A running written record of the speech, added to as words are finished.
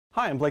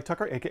Hi, I'm Blake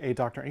Tucker, aka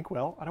Dr.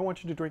 Inkwell. I don't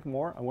want you to drink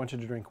more, I want you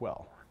to drink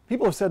well.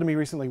 People have said to me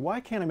recently,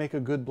 why can't I make a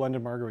good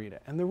blended margarita?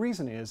 And the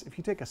reason is, if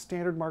you take a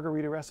standard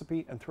margarita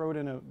recipe and throw it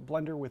in a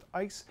blender with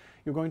ice,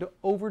 you're going to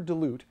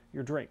over-dilute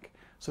your drink.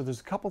 So there's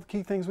a couple of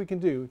key things we can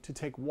do to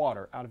take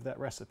water out of that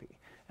recipe.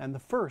 And the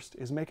first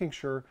is making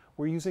sure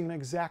we're using an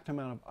exact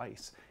amount of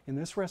ice. In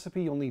this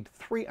recipe, you'll need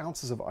 3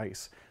 ounces of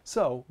ice.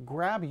 So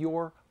grab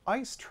your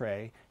ice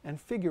tray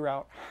and figure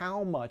out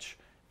how much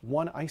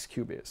 1 ice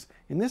cube is.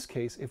 In this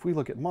case, if we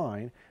look at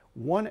mine,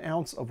 1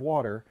 ounce of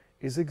water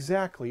is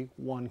exactly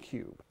 1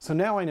 cube. So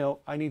now I know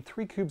I need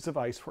 3 cubes of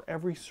ice for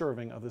every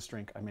serving of this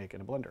drink I make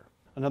in a blender.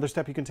 Another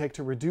step you can take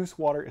to reduce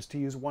water is to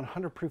use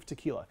 100 proof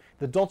tequila.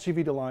 The Dolce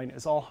Vita line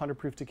is all 100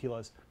 proof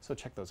tequilas, so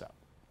check those out.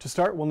 To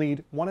start, we'll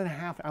need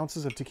 1.5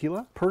 ounces of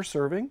tequila per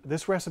serving.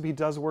 This recipe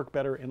does work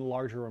better in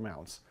larger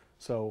amounts,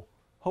 so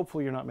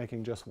hopefully you're not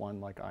making just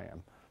one like I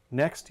am.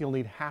 Next, you'll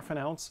need 1/2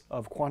 ounce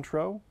of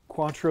Cointreau.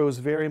 Cointreau is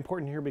very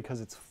important here because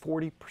it's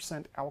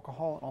 40%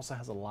 alcohol and also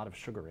has a lot of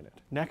sugar in it.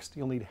 Next,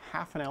 you'll need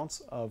 1/2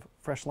 ounce of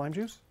fresh lime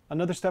juice.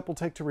 Another step we'll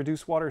take to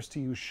reduce water is to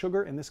use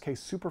sugar, in this case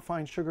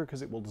superfine sugar,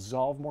 because it will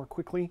dissolve more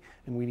quickly,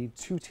 and we need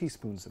 2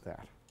 teaspoons of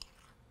that.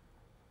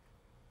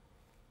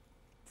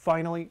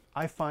 Finally,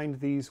 I find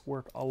these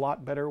work a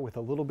lot better with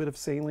a little bit of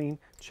saline.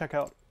 Check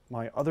out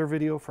my other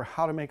video for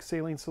how to make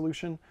saline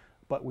solution,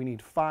 but we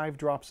need 5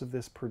 drops of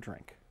this per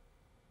drink.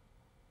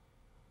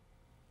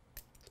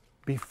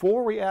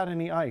 Before we add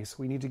any ice,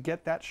 we need to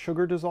get that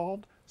sugar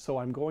dissolved, so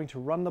I'm going to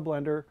run the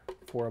blender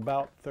for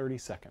about 30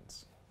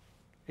 seconds.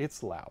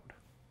 It's loud.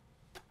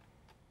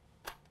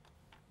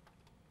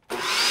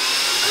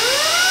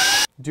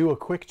 Do a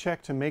quick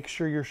check to make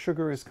sure your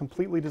sugar is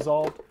completely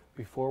dissolved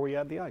before we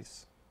add the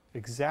ice.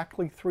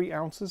 Exactly 3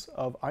 ounces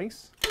of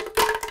ice.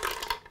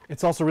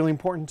 It's also really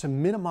important to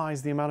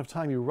minimize the amount of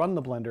time you run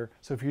the blender,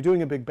 so if you're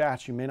doing a big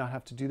batch, you may not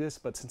have to do this,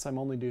 but since I'm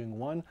only doing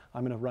one,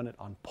 I'm going to run it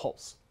on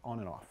pulse, on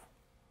and off.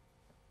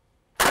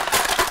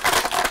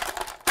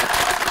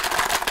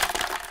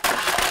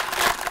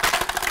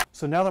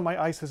 So now that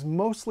my ice is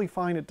mostly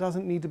fine, it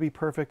doesn't need to be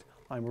perfect,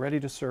 I'm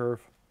ready to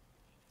serve.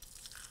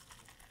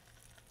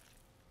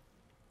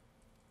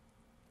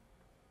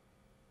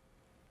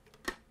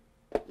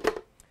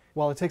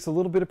 While it takes a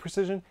little bit of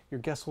precision, your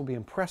guests will be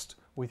impressed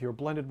with your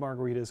blended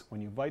margaritas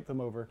when you invite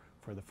them over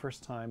for the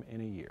first time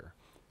in a year.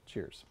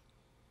 Cheers.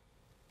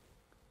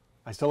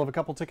 I still have a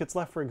couple tickets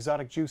left for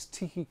exotic juice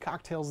tiki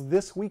cocktails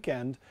this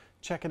weekend.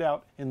 Check it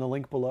out in the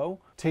link below.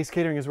 Taste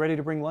Catering is ready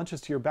to bring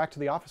lunches to your Back to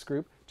the Office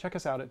group. Check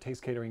us out at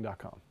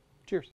tastecatering.com. Cheers.